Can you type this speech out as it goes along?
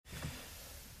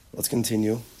Let's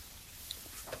continue.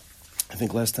 I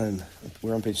think last time,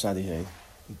 we're on page Sadihei.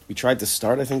 We tried to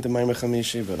start, I think, the Maimer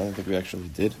Chamishi, but I don't think we actually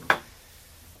did. I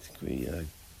think we were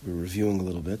reviewing a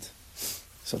little bit.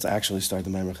 So let's actually start the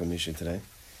Maimer Chamishi today.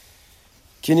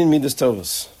 Kinyan Middos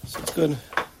Tovos. So it's good.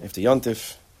 After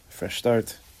Yontif, fresh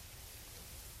start.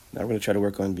 Now we're going to try to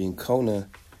work on being Kona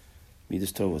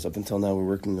Middos Tovos. Up until now, we're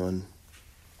working on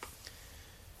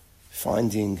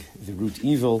finding the root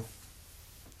evil,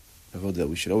 a road that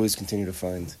we should always continue to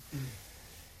find,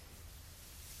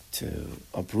 to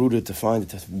uproot it, to find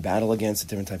it, to battle against it,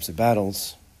 different types of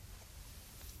battles.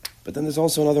 But then there's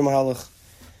also another mahalach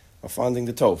of finding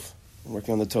the tov,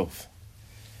 working on the tov.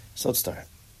 So let's start.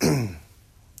 Tikkun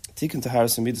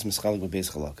Taharas and Middos Mischalik B'Beis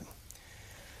Chalakim.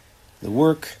 The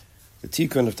work, the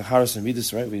tikkun of Taharas and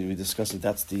Middos, right? We discussed that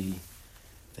that's the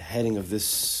heading of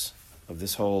this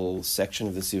whole section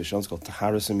of the Sivah Shalom. It's called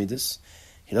Taharas and Middos.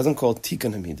 He doesn't call it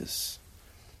Tikkun Middos.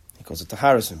 He calls it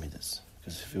Taharas and Middos.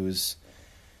 Because if it was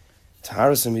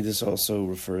Taharas and Middos, also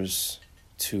refers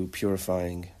to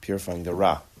purifying the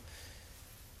Ra.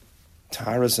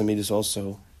 Taharas and Middos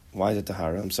also, why is it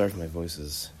Tahara? I'm sorry if my voice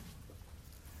is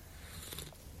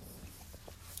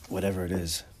whatever it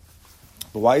is.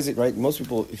 But why is it, right? Most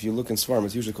people, if you look in Svarim,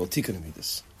 it's usually called Tikkun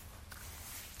Middos.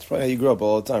 It's probably how you grew up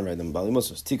all the time, right? The Bali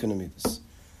Musos, Tikkun Middos.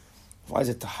 Why is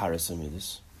it Taharas and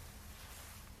Middos?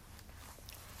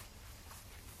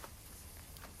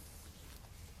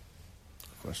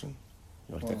 Question?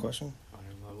 You like that question?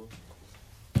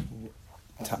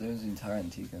 There's Tahara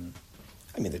and Tikkun.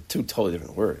 I mean, they're two totally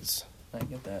different words. I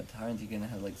get that. Tahara and Tikkun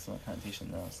have like some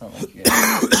connotation though. It's not like you're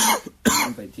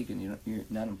getting by Tikkun, you're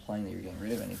not implying that you're getting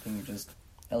rid of anything, you're just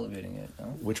elevating it, no?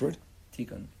 Which word?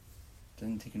 Tikkun.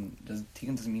 Tikkun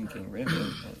doesn't mean getting rid of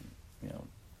it, but, you know.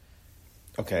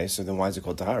 Okay, so then why is it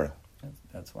called Tahara?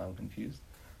 That's why I'm confused.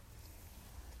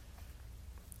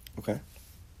 Okay.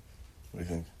 What do you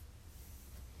think?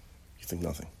 You think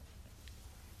nothing?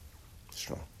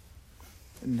 Strong.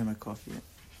 I didn't have my coffee yet.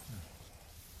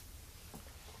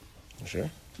 You sure?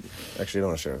 Actually, you don't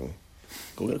want to share with me.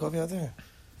 Go get a coffee out there.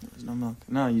 There's no milk.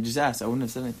 No, you just asked. I wouldn't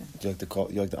have said anything. Do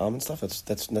you like the almond stuff? That's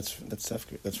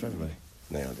for everybody.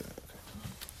 No, you don't do that. Okay.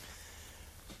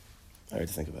 I have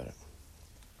to think about it.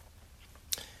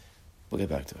 We'll get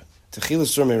back to it. Techila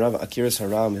surmei rav akiras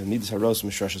haram and middos haros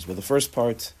mishrashes. Well, the first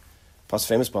part,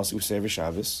 famous pasuk we say every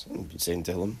Shabbos, and you say in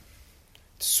Tehillim,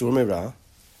 surmei ra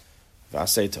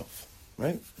v'asei tov,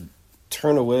 right?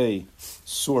 Turn away,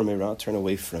 surmei ra, turn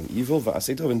away from evil,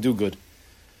 v'asei tov, and do good.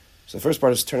 So the first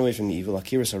part is turn away from the evil,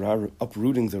 akiras hara,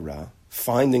 uprooting the ra,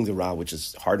 finding the ra, which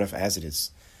is hard enough as it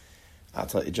is. I'll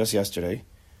tell you, just yesterday,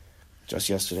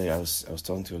 I was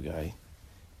talking to a guy,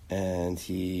 and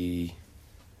he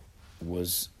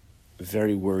was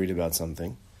very worried about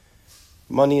something.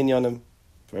 Money in Yanim.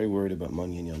 Very worried about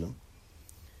money in Yanim.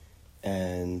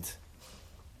 And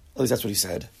at least that's what he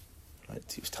said. Right?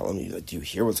 He was telling me, like, do you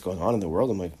hear what's going on in the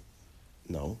world? I'm like,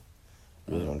 no.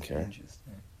 I really don't care.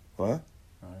 Interesting. What?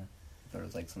 I thought it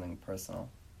was like something personal.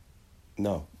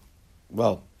 No.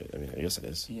 Well, I mean, I guess it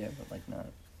is. Yeah, but like not.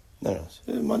 No.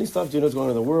 Money stuff, do you know what's going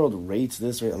on in the world? Rates,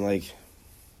 this, right? I'm like,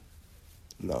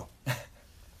 no.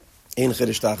 Ein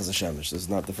Chiddush Tachas Hashemesh. This is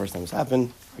not the first time it's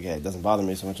happened. Okay, it doesn't bother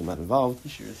me so much. I'm not involved.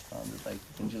 You should respond with like,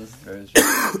 didn't you listen to very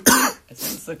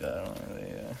It's a sukkah. I don't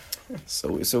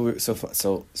really.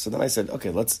 So then I said, okay,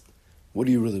 what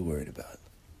are you really worried about?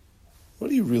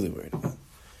 What are you really worried about?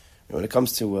 And when it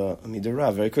comes to Amidah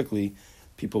Ra, very quickly,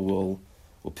 people will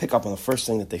pick up on the first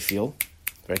thing that they feel,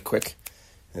 very quick,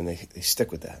 and they stick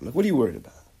with that. I'm like, what are you worried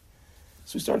about?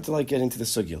 So we started to get into the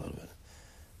sugya a little bit.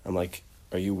 I'm like,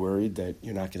 are you worried that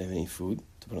you're not going to have any food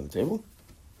to put on the table?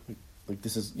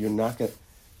 You're not going to...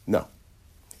 No.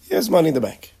 He has money in the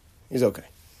bank. He's okay.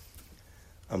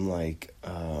 I'm like,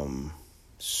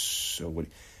 so what?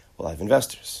 Well, I have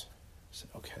investors. I said,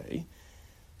 okay.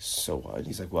 So what?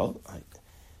 He's like, well,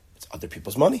 it's other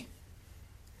people's money.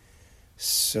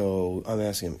 So I'm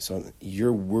asking him, so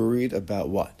you're worried about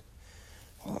what?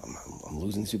 Well, I'm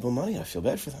losing these people money. I feel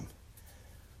bad for them.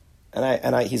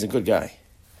 And he's a good guy.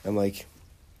 I'm like,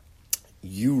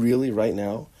 you really right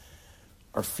now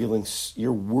are feeling,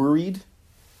 you're worried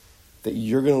that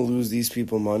you're going to lose these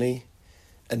people money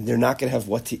and they're not going to have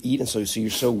what to eat, and so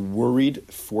you're so worried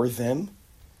for them?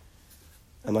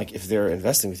 I'm like, if they're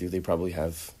investing with you, they probably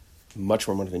have much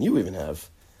more money than you even have,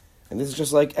 and this is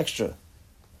just like extra.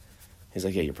 He's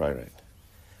like, yeah, you're probably right.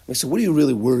 I'm like, so what are you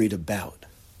really worried about?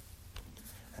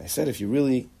 And I said, if you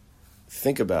really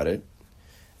think about it,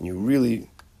 and you really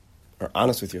are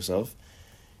honest with yourself,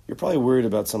 you're probably worried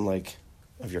about some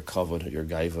of your kavod or your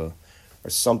gaiva, or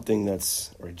something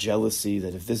or jealousy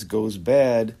that if this goes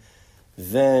bad,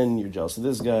 then you're jealous of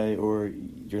this guy, or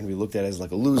you're going to be looked at as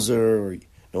like a loser, or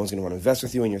no one's going to want to invest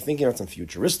with you, and you're thinking about some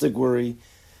futuristic worry.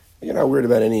 You're not worried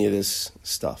about any of this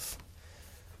stuff.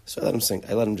 So I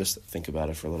let him just think about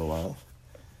it for a little while.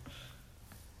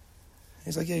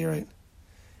 He's like, yeah, you're right.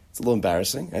 It's a little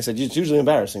embarrassing. I said, it's usually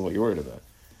embarrassing what you're worried about.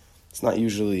 It's not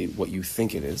usually what you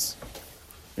think it is.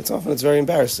 It's very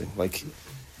embarrassing. Like,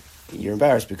 you're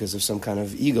embarrassed because of some kind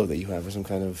of ego that you have, or some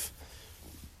kind of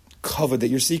cover that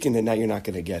you're seeking, that now you're not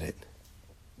going to get it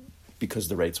because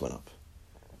the rates went up.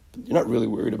 But you're not really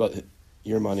worried about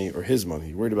your money or his money.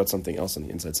 You're worried about something else on the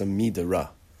inside, some midah ra.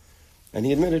 And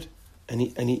he admitted, and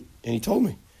he told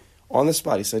me on the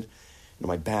spot. He said,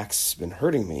 my back's been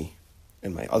hurting me,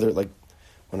 and my other, like,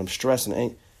 when I'm stressed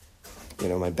and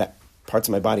my back, parts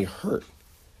of my body hurt.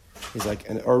 He's like,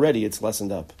 and already it's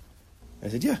lessened up. I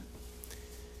said, yeah.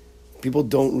 People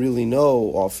don't really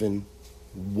know often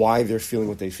why they're feeling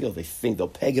what they feel. They think they'll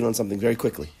peg it on something very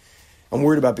quickly. I'm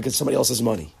worried about because somebody else's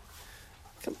money.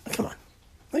 Come on.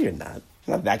 No, you're not.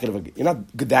 You're not that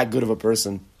good of a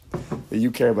person that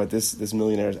you care about this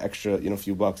millionaire's extra,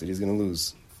 few bucks that he's going to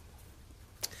lose.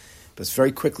 But it's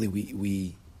very quickly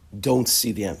we don't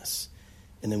see the emes,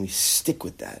 and then we stick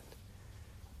with that.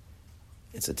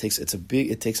 It takes a big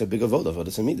avodah of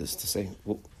Middos to say,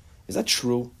 well, is that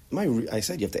true? I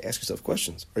said you have to ask yourself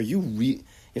questions. You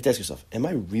have to ask yourself, am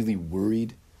I really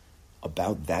worried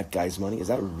about that guy's money? Is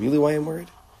that really why I'm worried?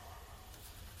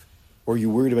 Or are you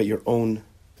worried about your own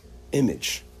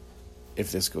image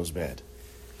if this goes bad?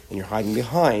 And you're hiding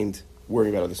behind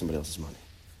worrying about somebody else's money.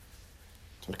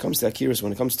 So when it comes to Akiras,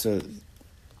 when it comes to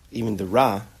even the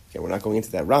Ra, okay, we're not going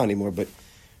into that Ra anymore, but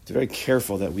be very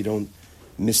careful that we don't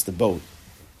miss the boat.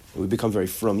 We become very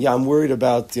frum. Yeah, I'm worried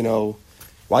about,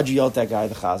 why'd you yell at that guy,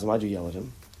 the chazan? Why'd you yell at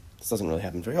him? This doesn't really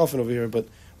happen very often over here, but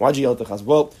why'd you yell at the chazan?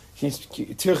 Well, he's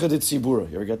tircha de tzibura.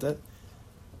 You ever get that?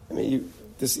 I mean, you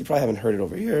probably haven't heard it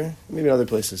over here. Maybe in other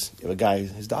places. You have a guy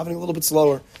who's davening a little bit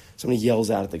slower. Somebody yells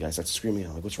out at the guy, starts screaming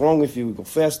out, like, what's wrong with you? Go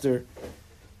faster.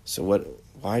 So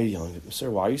why are you yelling at me? Sir,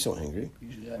 why are you so angry?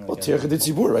 Well, tircha de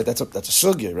tzibura, right? That's a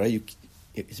sugya, right? You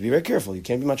have to be very careful. You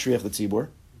can't be matriach the tzibur.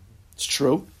 It's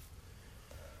true.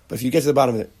 But if you get to the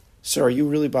bottom of it, sir, are you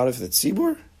really bothered for the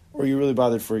tzibur? Or are you really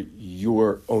bothered for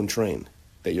your own train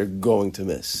that you're going to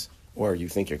miss? Or you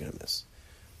think you're going to miss?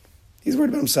 He's worried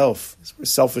about himself. His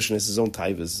selfishness, his own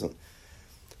taivas.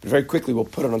 But very quickly we'll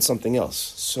put it on something else.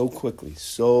 So quickly.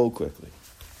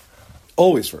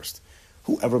 Always first.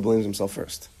 Whoever blames himself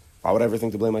first. Why would I ever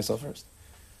think to blame myself first?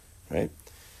 Right?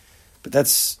 But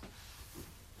that's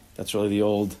really the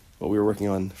old, what we were working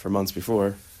on for months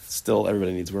before. Still,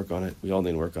 everybody needs work on it. We all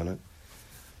need work on it.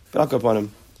 But I'll go up on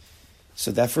him. So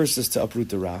that first is to uproot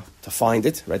the Ra, to find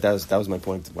it, right? That was my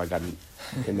point, why I got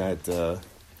in that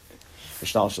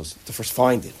Ishtalshus. To first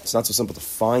find it. It's not so simple to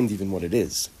find even what it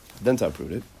is, then to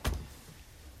uproot it.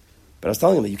 But I was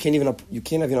telling him that you can't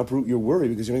even uproot your worry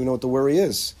because you don't even know what the worry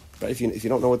is. Right? If you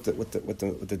don't know what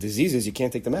the disease is, you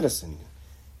can't take the medicine.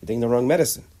 You're taking the wrong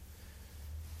medicine.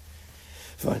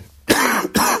 Fine.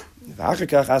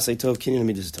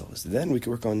 Then we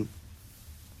can work on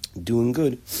doing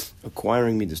good,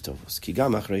 acquiring midas tovos. Ki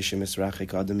gam achrei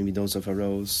shemisrachek adam midos of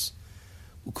haros,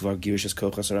 ukvar girishas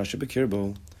kochas harasha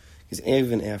bekirbo. Because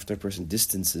even after a person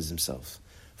distances himself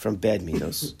from bad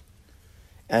midos,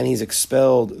 and he's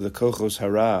expelled the kochos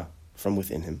hara from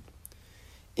within him,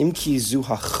 imki zu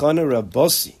hachana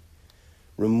rabasi,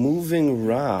 removing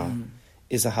ra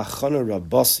is a hachana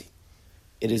rabasi.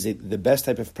 It is the best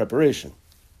type of preparation.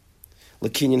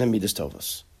 L'kinyan hamidas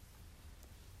tovos.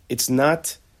 It's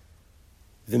not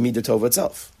the midah tova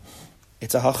itself.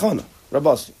 It's a hachana,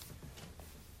 rabasi.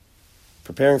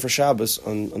 Preparing for Shabbos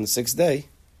on the 6th day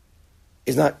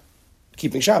is not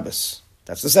keeping Shabbos.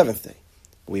 That's the 7th day.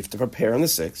 We have to prepare on the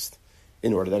 6th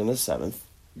in order that on the 7th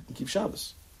you can keep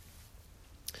Shabbos.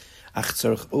 But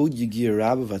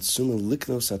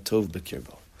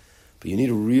you need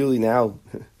to really now,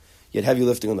 you had heavy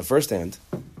lifting on the first hand.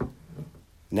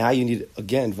 Now you need,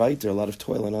 again, weiter, a lot of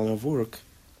toil and on work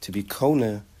to be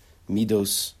kona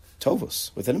midos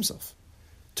tovos within himself.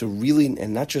 To really,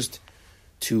 and not just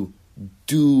to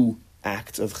do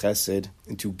acts of chesed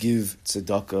and to give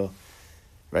tzedakah,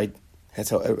 right?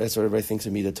 That's what everybody thinks a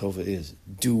midah tova is.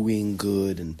 Doing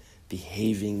good and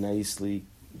behaving nicely.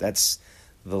 That's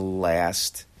the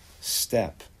last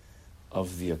step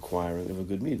of the acquiring of a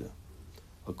good midah.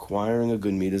 Acquiring a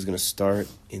good midah is going to start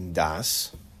in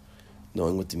das,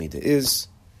 knowing what the midah is,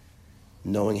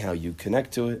 knowing how you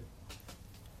connect to it,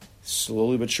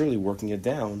 slowly but surely working it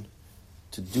down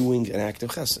to doing an act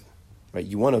of chesed. Right?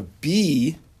 You want to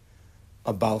be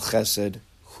a Baal Chesed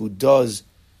who does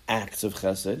acts of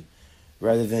Chesed,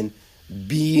 rather than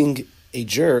being a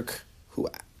jerk who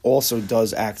also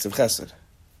does acts of chesed.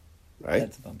 Right?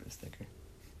 That's a bumper sticker.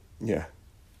 Yeah.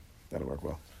 That'll work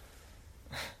well.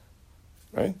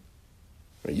 Right?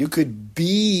 You could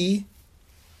be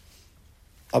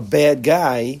a bad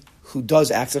guy who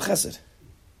does acts of chesed.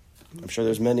 I'm sure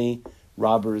there's many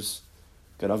robbers,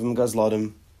 Garavim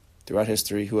Gazladim, throughout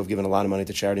history who have given a lot of money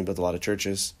to charity and built a lot of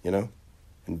churches, and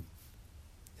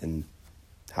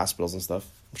hospitals and stuff.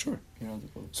 I'm sure.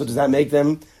 So does that make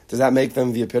them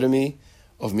the epitome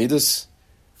of Middos?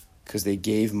 Because they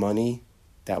gave money,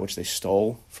 that which they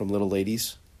stole from little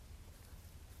ladies?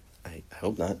 I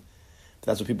hope not. But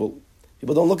that's what people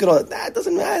don't look at all that. That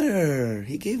doesn't matter.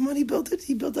 He gave money, built it.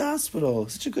 He built a hospital.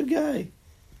 Such a good guy.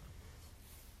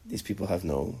 These people have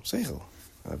no seichel,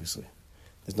 obviously.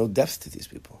 There's no depth to these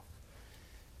people.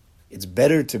 It's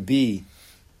better to be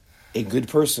a good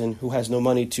person who has no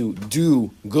money to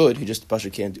do good. He just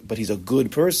can't do, but he's a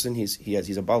good person.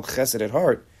 He's a Baal Chesed at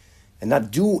heart, and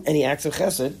not do any acts of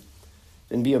Chesed,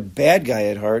 than be a bad guy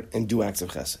at heart and do acts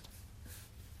of Chesed.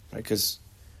 Right? Because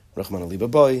Rahman Ali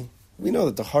Baboy, we know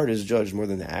that the heart is judged more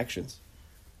than the actions.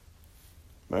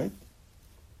 Right?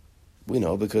 We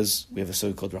know because we have a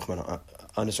sugya called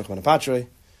Anis Rahman Patre.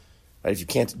 Right? If you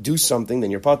can't do something,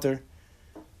 then you're pater.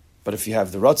 But if you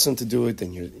have the ratzon to do it,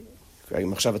 then you're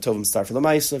machshava tovim start for the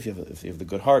ma'isa. If you have the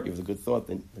good heart, you have the good thought,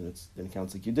 then it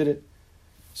counts like you did it.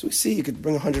 So we see you could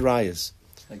bring 100 rayas.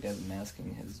 That guy's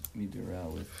masking his midura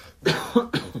with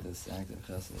this act of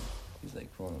chesed. He's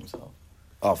like fooling himself.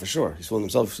 Oh, for sure. He's fooling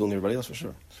himself. He's fooling everybody else, for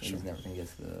sure. He's never going to get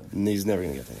to the... He's never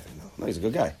going to get to anything. No, he's a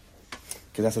good guy.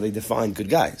 Because that's how they define good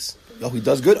guys. Oh, he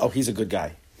does good? Oh, he's a good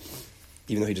guy.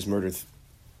 Even though he just murdered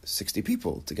 60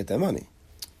 people to get that money.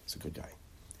 He's a good guy.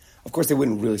 Of course, they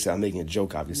wouldn't really say, I'm making a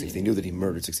joke, obviously, if they knew that he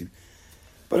murdered 60 people.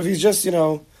 But if he's just,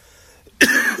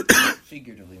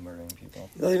 figuratively murdering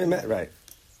people. It doesn't even matter, right.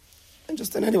 And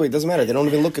just then anyway, it doesn't matter. They don't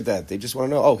even look at that. They just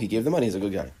want to know, oh, he gave the money, he's a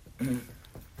good guy.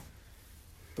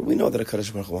 But we know that a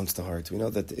Kadosh Baruch Hu wants the heart. We know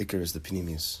that the Iker is the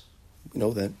Pnimius. We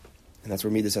know that. And that's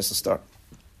where Middos has to start.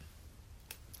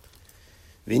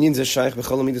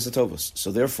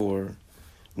 So therefore,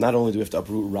 not only do we have to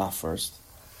uproot Ra first,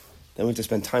 then we have to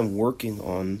spend time working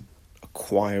on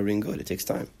acquiring good. It takes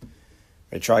time.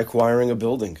 Right? Try acquiring a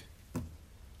building.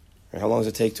 Right? How long does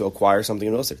it take to acquire something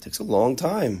in real estate? It takes a long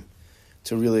time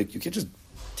to really... You can't just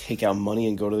take out money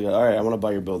and go to the guy, all right, I want to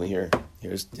buy your building here.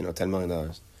 Here's $10 million.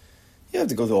 You have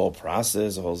to go through the whole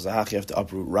process, the whole zach. You have to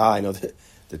uproot Ra. I know the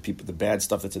people, the bad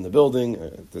stuff that's in the building.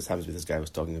 This happens to be this guy who was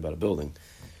talking about a building.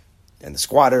 And the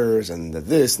squatters and the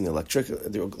this and the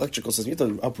electrical system. You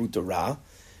have to uproot the Ra. It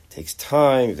takes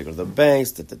time. You have to go to the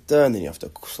banks, and then you have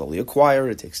to slowly acquire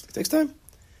it. It takes time.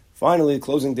 Finally,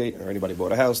 closing date, or anybody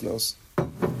bought a house knows.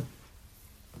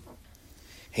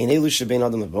 Whether these are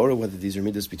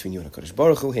middos between you and HaKadosh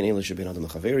Baruch Hu, you and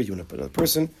another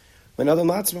person,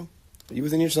 you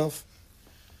within yourself.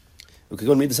 We could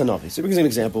go to Middos Hanavi. So here's an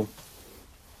example.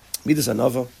 Middos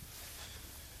Hanava.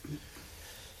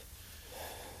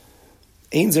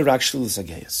 Ein zerak shlilas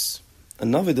hagayos. A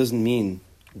Navi doesn't mean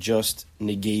just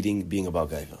negating being a Baal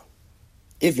Gaiva.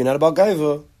 If you're not a Baal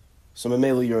Gaiva, so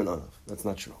memela you're an Anav. That's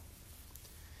not true.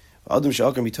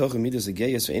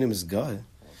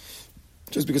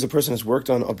 Just because a person has worked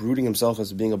on uprooting himself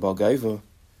as being a Baal Gaiva,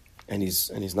 and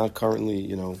he's not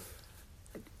currently,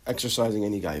 exercising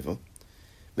any Gaiva,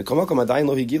 that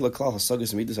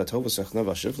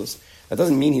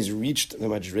doesn't mean he's reached the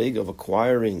madrega of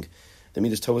acquiring the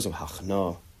Middos Tovos of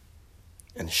Hachna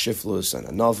and Shiflus and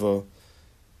Anava.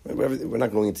 We're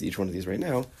not going into each one of these right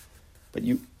now, but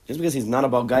just because he's not a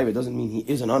Baal Gaiva doesn't mean he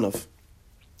is an Anav. And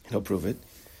he'll prove it.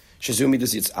 Shazu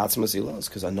Middos it's Atzmas Ilas,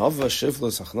 because Anava,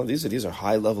 Shiflus, Hachna, these are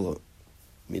high level of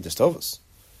Middos Tovos.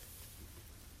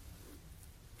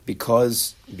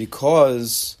 Because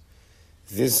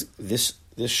this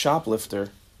shoplifter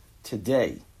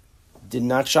today did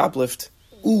not shoplift.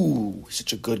 Ooh, he's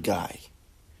such a good guy.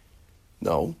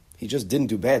 No, he just didn't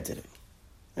do bad today.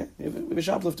 Right? We have a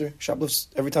shoplifter. Shoplifts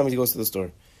every time he goes to the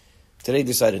store. Today he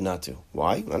decided not to.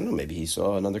 Why? I don't know. Maybe he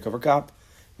saw an undercover cop.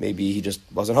 Maybe he just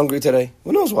wasn't hungry today.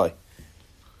 Who knows why?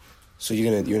 So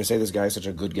you're gonna say this guy is such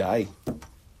a good guy?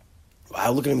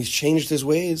 Wow, look at him. He's changed his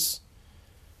ways.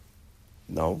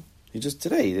 No, he just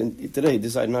today he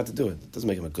decided not to do it. It doesn't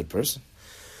make him a good person.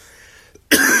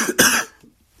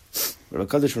 Rabbi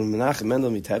Kaddish from Menachem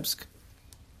Mendel Mitebsk,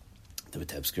 the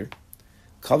Vitebsker.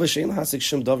 So he's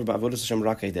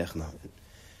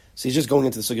just going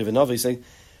into the sugya of Anava. He's saying,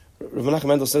 Rabbi Menachem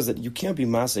Mendel says that you can't be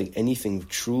masig anything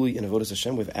truly in Avodas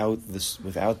Hashem without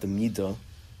the midah,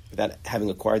 without having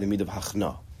acquired the midah of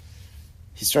Hachna.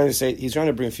 he's trying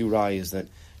to bring a few rayas that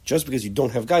just because you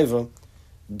don't have gaiva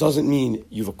doesn't mean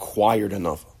you've acquired a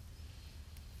nava.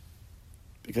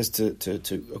 Because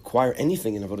to acquire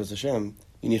anything in Avodas Hashem,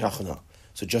 you need hachana.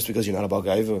 So just because you're not about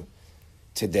gaiva,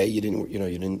 today you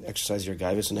didn't exercise your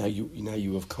gaiva, so now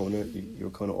you have kona, you're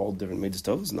kona all different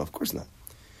middos. No, of course not.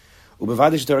 We call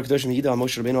them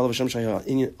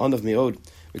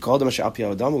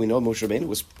Adam. We know Moshe Rabbeinu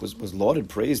was lauded,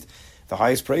 praised, the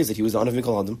highest praise that he was the Anav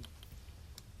Mikol Adam.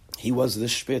 He was the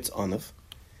Spitz Anav.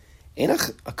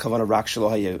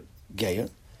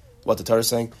 What the Torah is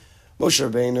saying, Moshe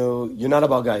Rabbeinu, you're not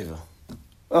about gaiva.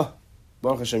 Oh,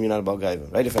 Baruch Hashem, you're not about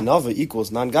gaiva, right? If a nava equals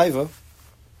non-gaiva,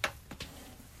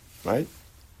 right?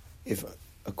 If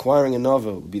acquiring a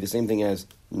nava would be the same thing as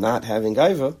not having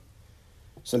gaiva,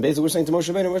 so basically we're saying to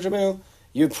Moshe Rabbeinu,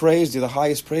 you're praised, you're the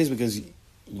highest praise because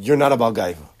you're not about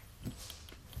gaiva.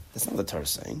 That's not what the Torah is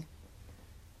saying.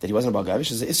 That he wasn't about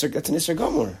gaiva. That's an Isser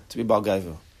Gomor to be about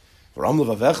gaiva.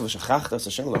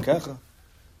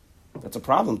 That's a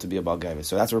problem to be about gaiva.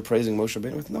 So that's what we're praising Moshe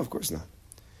Rabbeinu with? No, of course not.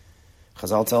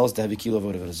 Chazal tells us to have a kilo of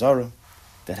avodah zarah,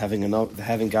 that having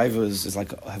gaiva is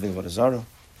like having avodah zarah.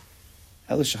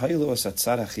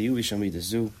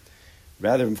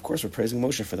 Rather, of course, we're praising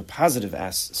Moshe for the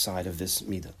positive side of this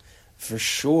midah. For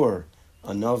sure,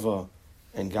 anava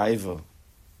and gaiva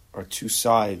are two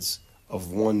sides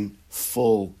of one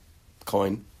full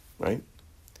coin, right?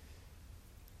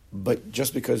 But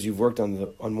just because you've worked on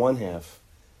one half,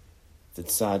 the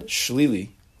tzad shlili,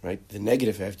 right, the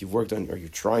negative half, you've worked on, or you're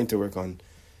trying to work on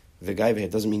the gaiva,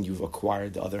 it doesn't mean you've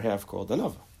acquired the other half called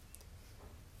anava.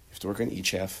 You have to work on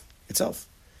each half itself.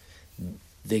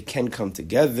 They can come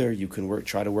together. You can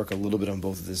try to work a little bit on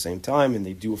both at the same time, and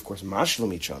they do, of course,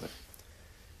 mashlim each other.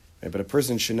 Right? But a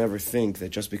person should never think that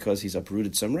just because he's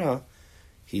uprooted some ra,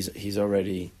 he's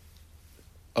already,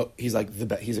 he's like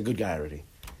he's a good guy already.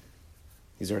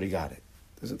 He's already got it.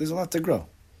 There's a lot to grow.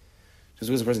 Just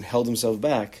because a person held himself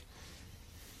back,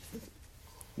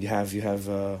 you have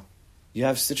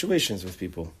situations with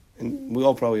people, and we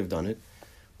all probably have done it,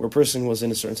 where a person was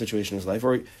in a certain situation in his life,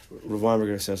 or Rav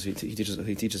Weinberger says he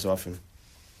teaches often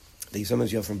that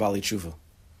sometimes you have from Bali Tshuva,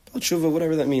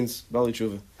 whatever that means, Bali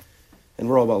Tshuva, and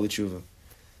we're all Bali Tshuva,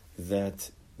 that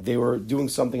they were doing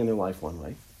something in their life one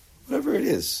way, whatever it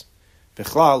is,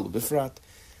 Bechlal, Befrat,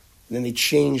 and then they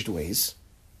changed ways,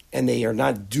 and they are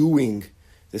not doing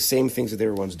the same things that they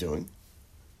were once doing.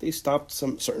 They stopped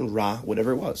some certain ra,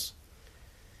 whatever it was,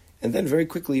 and then very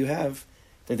quickly you have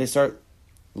that they start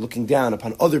looking down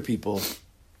upon other people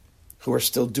who are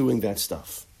still doing that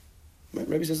stuff.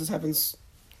 Rebbe says this happens.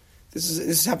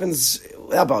 This happens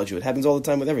about you. It happens all the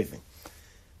time with everything.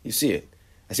 You see it.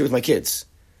 I see it with my kids.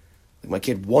 Like my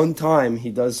kid, one time he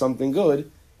does something good,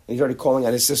 and he's already calling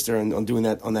out his sister on doing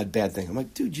that on that bad thing. I'm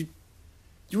like, dude, you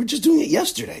were just doing it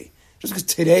yesterday. Just because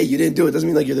today you didn't do it doesn't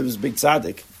mean like you're this big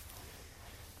tzaddik,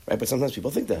 right? But sometimes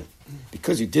people think that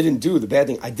because you didn't do the bad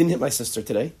thing. I didn't hit my sister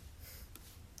today.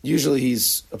 Usually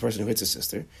he's a person who hits his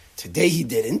sister. Today he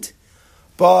didn't,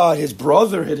 but his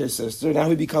brother hit his sister. Now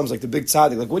he becomes like the big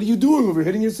tzaddik. Like, what are you doing over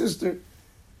hitting your sister?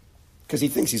 Because he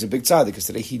thinks he's a big tzaddik, because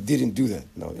today he didn't do that.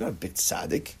 No, you're not a big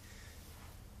tzaddik.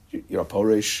 You're a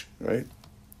porish, right?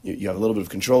 You have a little bit of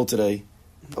control today.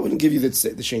 I wouldn't give you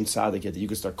the shame tzaddik yet that you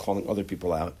can start calling other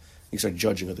people out. You can start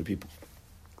judging other people.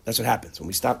 That's what happens. When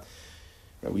we stop,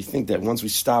 right, we think that once we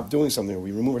stop doing something, or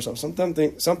we remove ourselves from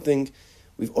something,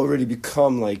 we've already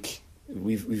become like,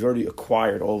 we've already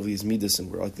acquired all of these midas,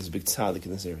 and we're like this big tzaddik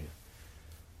in this area.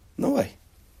 No way.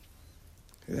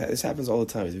 This happens all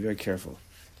the time. Be very careful.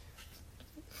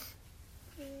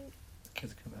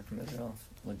 Kids come back from Israel,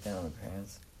 look down on the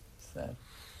parents. Sad.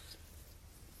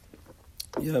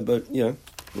 Yeah, but we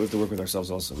have to work with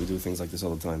ourselves also. We do things like this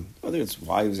all the time. Whether it's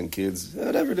wives and kids,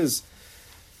 whatever it is.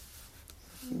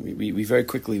 We very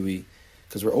quickly,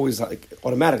 because we're always like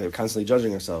automatically, we're constantly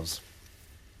judging ourselves.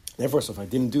 Therefore, so if I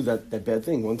didn't do that bad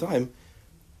thing one time,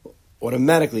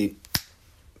 automatically,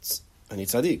 I need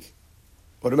tzaddik.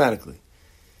 Automatically.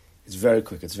 It's very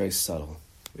quick. It's very subtle.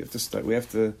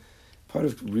 Part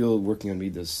of real working on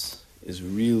Middos is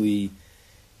really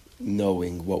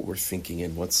knowing what we're thinking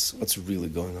and what's really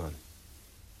going on.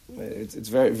 It's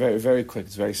very, very, very quick.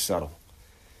 It's very subtle.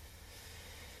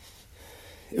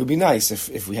 It would be nice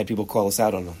if we had people call us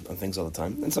out on things all the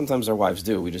time. And sometimes our wives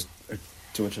do. We just are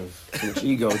too much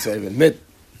ego to admit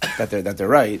that they're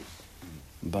right.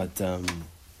 But it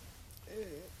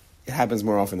happens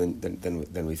more often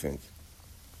than we think.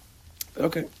 But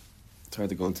okay, it's hard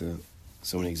to go into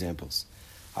so many examples.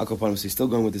 Al-Kopanim, he's still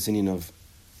going with this Indian of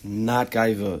not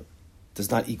gaiva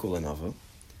does not equal anava.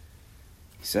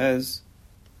 He says,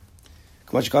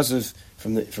 Kamach Kasev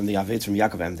from the Avet from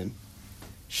Yaakov Emden.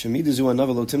 Shemidu zu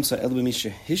anava lo timtza el b'mi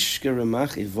shehishke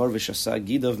remach ivar v'shasa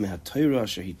gidov mehatayra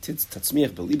asher hititz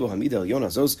tatzmiach belibo hamida el yonah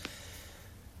zos.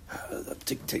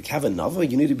 To have a nava,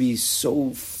 you need to be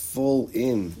so full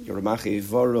in your remach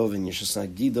ivarov and your shasa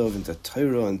gidov into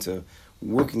Torah, into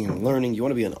working and learning. You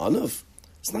want to be an anav.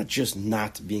 It's not just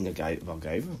not being a guy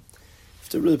valgaiva. You have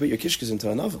to really put your kishkas into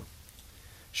a nava.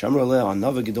 Shamra le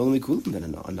anava gedol mikulim. Then a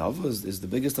nava is the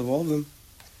biggest of all of them.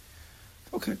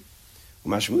 Okay.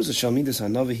 Umashmuza shalmidas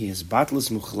anava he is batlas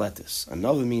muchletis.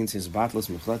 Anava means his batlas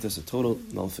muchletis, a total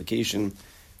nullification,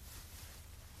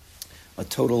 a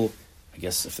total, I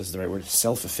guess if this is the right word,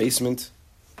 self-effacement.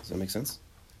 Does that make sense?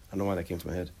 I don't know why that came to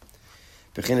my head.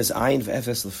 Bechin is ayin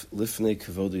v'efes lifnei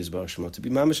kavodu yizbar shemo. To be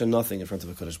mamish and nothing in front of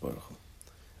a Kadosh Baruch Hu.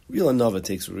 Real anava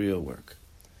takes real work.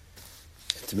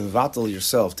 To mevatel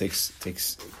yourself takes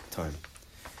time.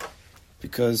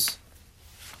 Because,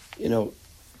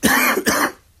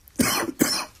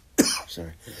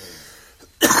 sorry.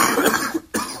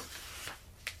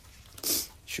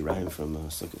 Shirayim from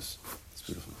Sukkos. It's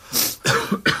beautiful.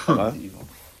 What?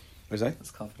 Where's that?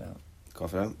 Let's cough it out.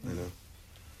 Cough it out? I know.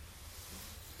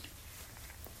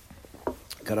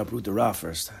 Gotta uproot the Ra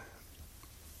first.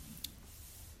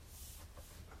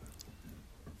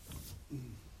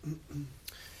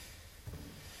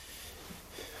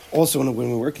 Also, when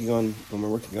we're working on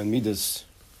Middos,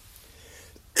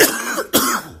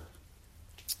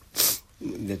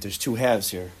 that there's two halves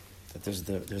here. That there's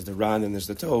the Ra and there's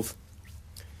the Tov.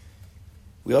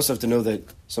 We also have to know that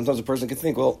sometimes a person can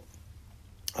think, well,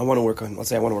 let's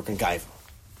say I want to work on Gaiva.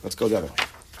 Let's go the other way.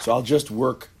 So I'll just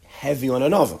work heavy on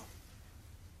Anava.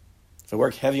 If I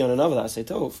work heavy on Anava, I say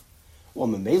Tov. Well,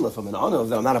 Memela, if I'm an Anav,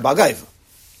 then I'm not a Bagaiva.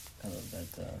 I love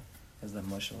that, as that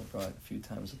Moshe brought a few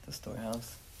times at the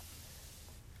storehouse.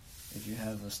 If you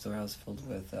have a storehouse filled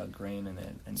with grain in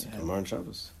it, and It's you like have... Gemara and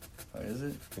Shabbos. Oh, is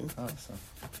it? Yeah. Oh, so...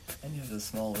 And you have this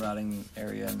small rotting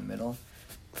area in the middle.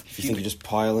 If you think you just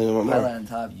pile in more. Pile it on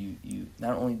top, you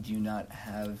not only do you not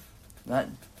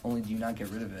get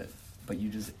rid of it, but you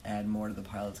just add more to the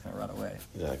pile that's going to rot away.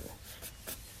 Exactly.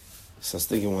 So I was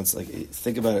thinking once,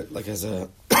 think about it like as a...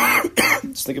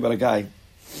 just think about a guy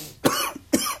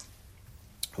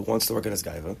who wants to work on his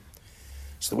gaiva.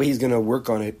 So the way he's going to work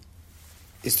on it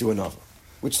is to a nava,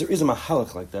 which there is a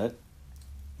mahalach like that,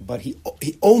 but he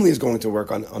only is going to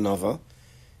work on a nava,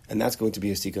 and that's going to be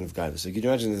a tikkun of gaiva. So you can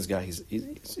imagine this guy, he's a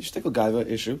shtickle gaiva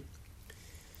issue,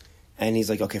 and he's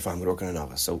like, okay, fine, I'm going to work on a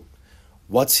nava. So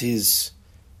what's his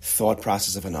thought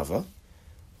process of a nava?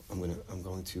 I'm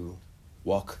going to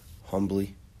walk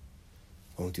humbly.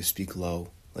 I'm going to speak low,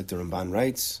 like the Ramban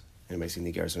writes. Anybody seen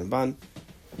the Gerson Ramban?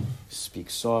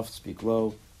 Speak soft, speak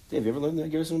low. Dave, you ever learned the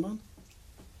Gerson Ramban?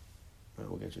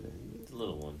 We'll get you there. The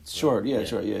little one. Short, yeah,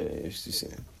 short, yeah. You've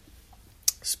seen it.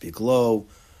 Speak low,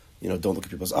 don't look at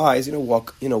people's eyes.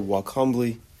 Walk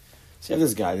humbly. So you have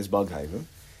this guy, this bug hiver,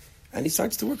 and he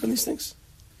starts to work on these things.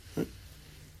 Right?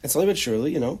 And slowly but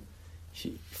surely,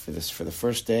 for the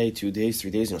first day, 2 days,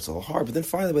 3 days, it's a little hard. But then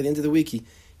finally, by the end of the week,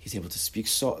 he's able to speak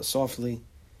softly.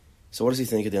 So what does he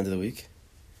think at the end of the week?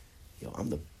 I'm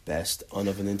the best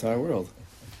Anav in the entire world.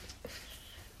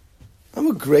 I'm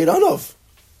a great Anav.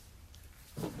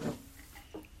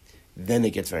 Then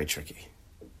it gets very tricky.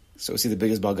 So is he the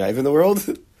biggest Balgaiv in the world?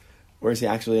 Or is he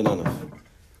actually an Anav?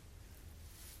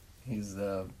 He's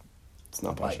it's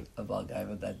not partial. A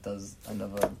Balgaiva that does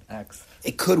another acts.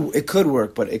 It could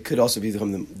work, but it could also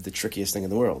become the trickiest thing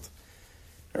in the world.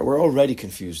 We're already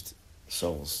confused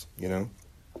souls,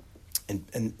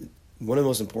 And one of the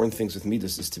most important things with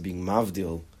Middos is to be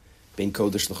mavdil bein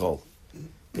kodesh l'chol,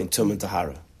 bein tum and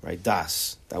tahara. Right,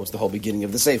 das. That was the whole beginning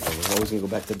of the Sefer. We're always going to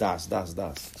go back to das.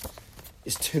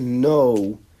 Is to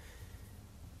know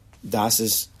das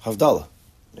is havdalah.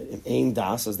 Ein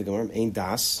das, as the Gemara, ein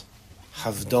das,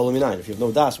 havdalah minayin. If you have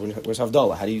no das, where's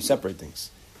havdalah? How do you separate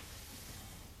things?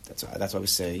 That's why we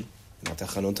say,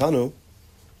 Atachanun Tanu,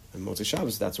 and Motzei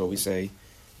Shabbos, that's why we say,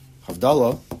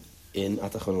 havdalah in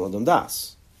Atachanun Adam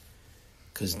Das.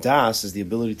 Because das is the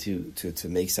ability to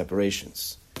make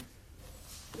separations.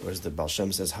 Whereas the Baal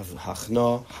Shem says,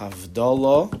 Hachna,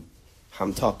 Havdalah,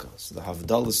 Hamtaka. So the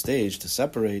Havdalah stage, to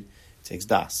separate, takes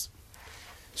das.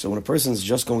 So when a person is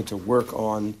just going to work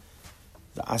on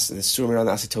the Surah and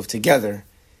the Asitov together,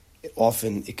 it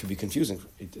can be confusing.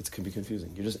 It can be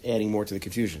confusing. You're just adding more to the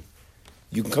confusion.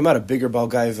 You can come out a bigger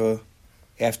Balgaiva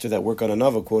after that work on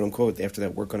Anava, quote unquote, after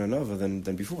that work on Anava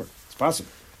than before. It's possible.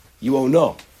 You won't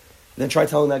know. Then try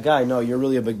telling that guy, no, you're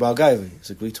really a big Balgaiva. He's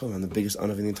like, what are you talking about? I'm the biggest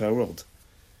Anav in the entire world.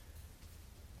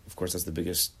 Of course, that's the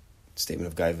biggest statement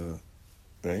of Gaiva,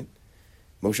 right?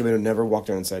 Moshe Rabbeinu never walked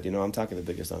around and said, I'm talking the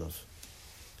biggest anav.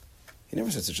 He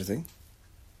never said such a thing.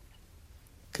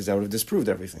 Because that would have disproved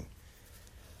everything.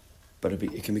 But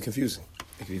it can be confusing.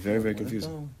 It can be very, very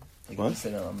confusing. Like What? you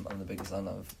said, I'm the biggest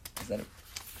anav. Is that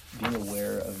being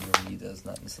aware of your midah is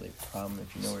not necessarily a problem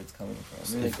if you know where it's coming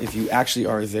from? If you actually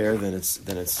are there, then it's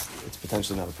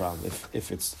potentially not a problem. If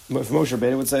Moshe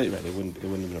Rabbeinu would say, right, it wouldn't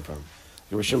have been a problem.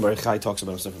 The Rishon Baruch Chai talks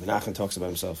about himself, Menachem talks about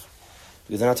himself,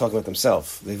 because they're not talking about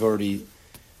themselves. They already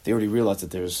realized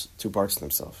that there's two parts to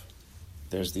themselves.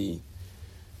 There's the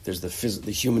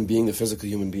human being, the physical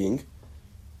human being,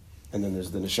 and then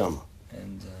there's the neshama.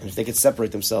 And if they could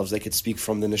separate themselves, they could speak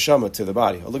from the neshama to the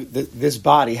body. Oh, look, this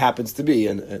body happens to be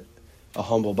a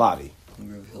humble body.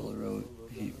 Rav Hill Rav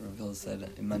Hill said,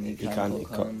 "Imani Ikan,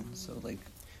 kan." So like,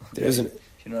 there's an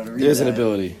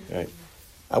ability, right?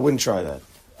 I wouldn't try that.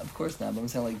 Of course not, but I'm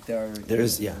saying like there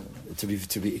is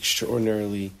to be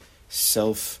extraordinarily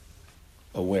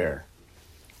self-aware,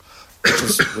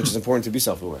 which is important to be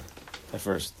self-aware at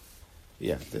first.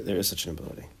 Yeah, there is such an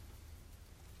ability.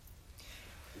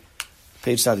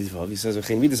 Page 12, he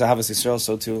says,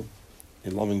 so too,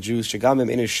 in loving Jews,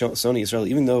 Israel,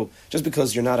 even though, just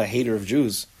because you're not a hater of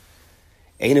Jews,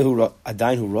 that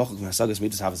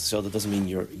doesn't mean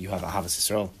you have a Ahavas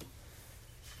Yisrael.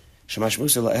 That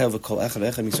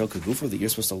you're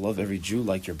supposed to love every Jew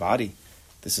like your body.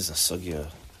 This is a sugya.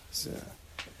 It's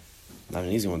not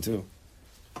an easy one, too.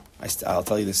 I'll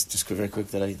tell you this just very quick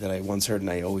that I once heard,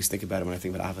 and I always think about it when I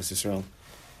think about Ahavas Yisrael.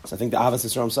 So I think the Ahavas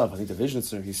Yisrael himself, I think the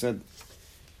Vizhnitzer, he said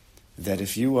that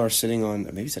if you are sitting on,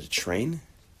 maybe he said a train?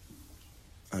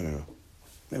 I don't know.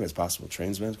 Maybe it's possible.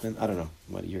 Trains, man. I don't know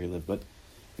what year you live, but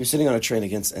you're sitting on a train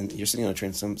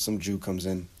some Jew comes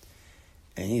in,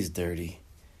 and he's dirty,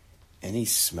 and he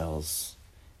smells,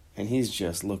 and he's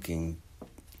just looking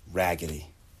raggedy.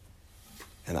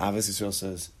 And Ahavas Yisrael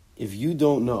says, if you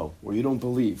don't know, or you don't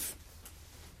believe,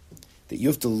 that you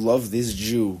have to love this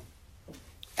Jew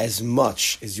as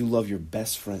much as you love your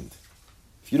best friend,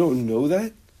 if you don't know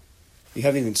that, you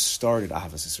haven't even started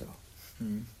Ahavas Yisrael.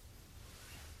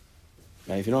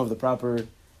 Now, if you don't have the proper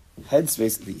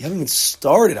headspace, you haven't even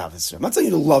started Ahavas Yisrael. I'm not telling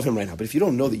you to love him right now, but if you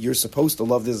don't know that you're supposed to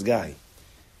love this guy,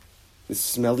 this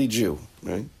smelly Jew,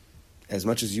 right, as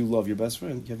much as you love your best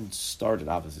friend, you haven't started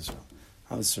Ahavas Yisrael.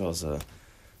 Ahavas Yisrael is a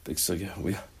big sugya.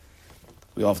 We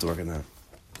all have to work on that.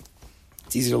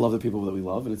 It's easy to love the people that we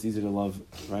love, and it's easy to love,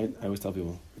 right? I always tell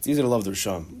people, it's easy to love the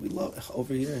Rishon. We love,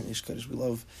 over here in Ish Kodesh, we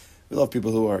love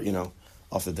people who are,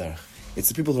 off the derech. It's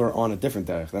the people who are on a different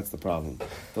derech. That's the problem.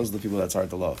 Those are the people that's hard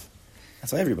to love.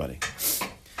 That's why everybody.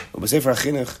 But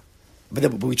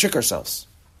we trick ourselves.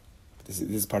 This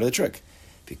is part of the trick.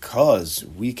 Because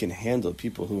we can handle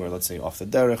people who are, let's say, off the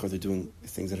derech, or they're doing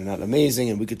things that are not amazing,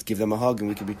 and we could give them a hug, and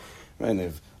we could be, right, and they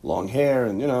have long hair,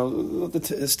 and,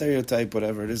 the stereotype,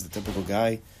 whatever it is, the typical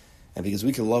guy. And because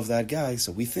we can love that guy,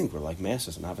 so we think we're like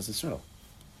masters in Ahavas Yisrael.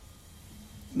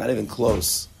 Not even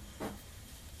close.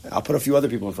 I'll put a few other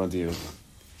people in front of you,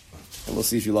 and we'll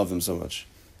see if you love them so much.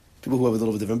 People who have a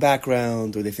little bit different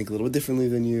background, or they think a little bit differently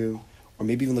than you, or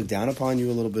maybe even look down upon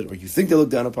you a little bit, or you think they look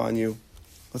down upon you.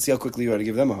 Let's see how quickly you are to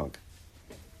give them a hug.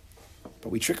 But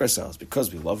we trick ourselves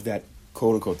because we love that,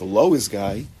 quote-unquote, the lowest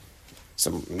guy.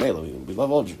 We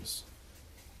love all Jews.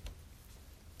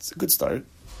 It's a good start.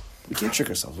 We can't trick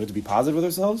ourselves. We have to be positive with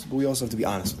ourselves, but we also have to be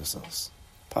honest with ourselves.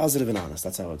 Positive and honest,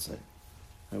 that's how I would say.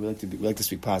 We like to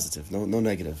speak positive, no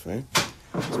negative, right?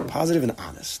 So positive and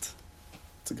honest.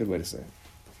 It's a good way to say it.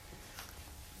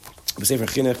 You have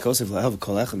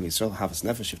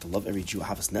to love every Jew,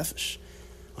 Ahavas Nefesh,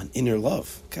 on inner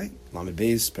love. Okay? Lamed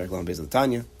Beis, Perek Lamed Beis of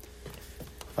Tanya.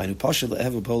 Of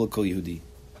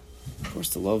course,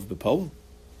 to love B'Pol,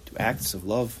 do acts of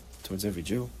love towards every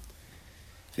Jew.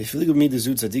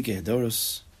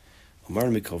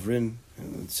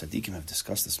 Tzaddikim have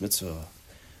discussed this mitzvah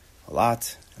a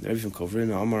lot. And they're even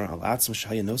Kovrin, Amar, Al Atzma,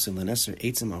 Shaya Nosim, Leneser,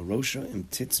 Eitzim, Al Rosha, Im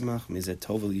Titzmach, Mizet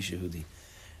Tovel Ish Yehudi.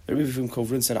 The Rebbe from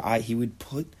Kovrin said he would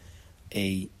put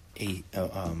a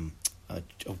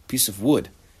piece of wood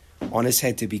on his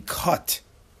head to be cut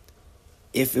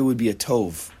if it would be a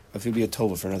tov, if it would be a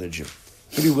tova for another Jew.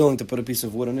 He'd be willing to put a piece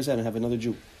of wood on his head and have another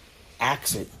Jew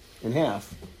axe it in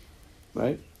half,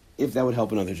 right? If that would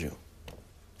help another Jew.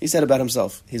 He said about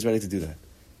himself, he's ready to do that.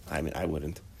 I mean, I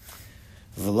wouldn't.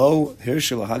 And he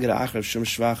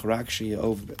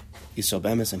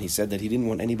said that he didn't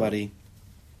want anybody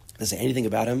to say anything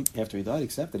about him after he died,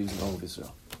 except that he was an Ohav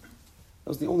Yisrael. That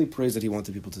was the only praise that he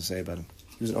wanted people to say about him.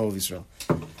 He was an Ohav Yisrael.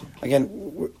 Again,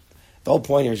 the whole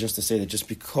point here is just to say that just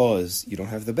because you don't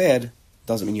have the bad,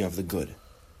 doesn't mean you have the good.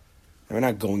 And we're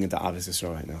not going into Ahavas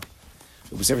Yisrael right now.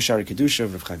 U'b'sefer Shari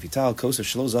Kedusha, Rav Chaim Vital, Kosev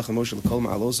Shelo Zacha Moshe L'Kol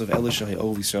Ma'alosav Elisha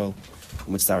He'ol Yisrael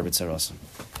U'mitzdar B'tzarasim.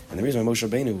 And the reason why Moshe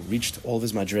Rabbeinu reached all of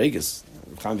his madregas,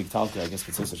 Rav Chaim Vital, I guess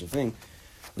could say such a thing,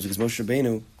 was because Moshe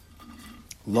Rabbeinu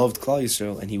loved Klal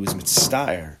Yisrael and he was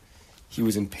mitzdair. He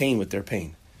was in pain with their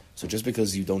pain. So just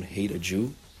because you don't hate a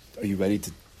Jew, are you ready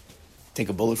to take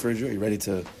a bullet for a Jew? Are you ready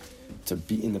to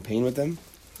be in the pain with them?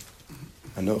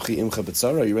 Anochi imcha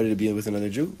b'tzara. Are you ready to be with another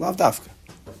Jew? Lav dafka.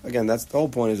 Again, that's the whole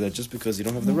point. Is that just because you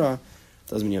don't have the ra,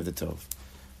 doesn't mean you have the tov.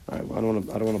 All right. Well, I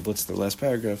don't want to blitz the last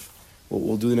paragraph.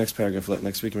 We'll do the next paragraph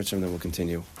next week, and then we'll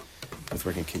continue with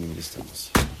working Kinyan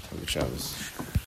Middos. Have a good Shabbos.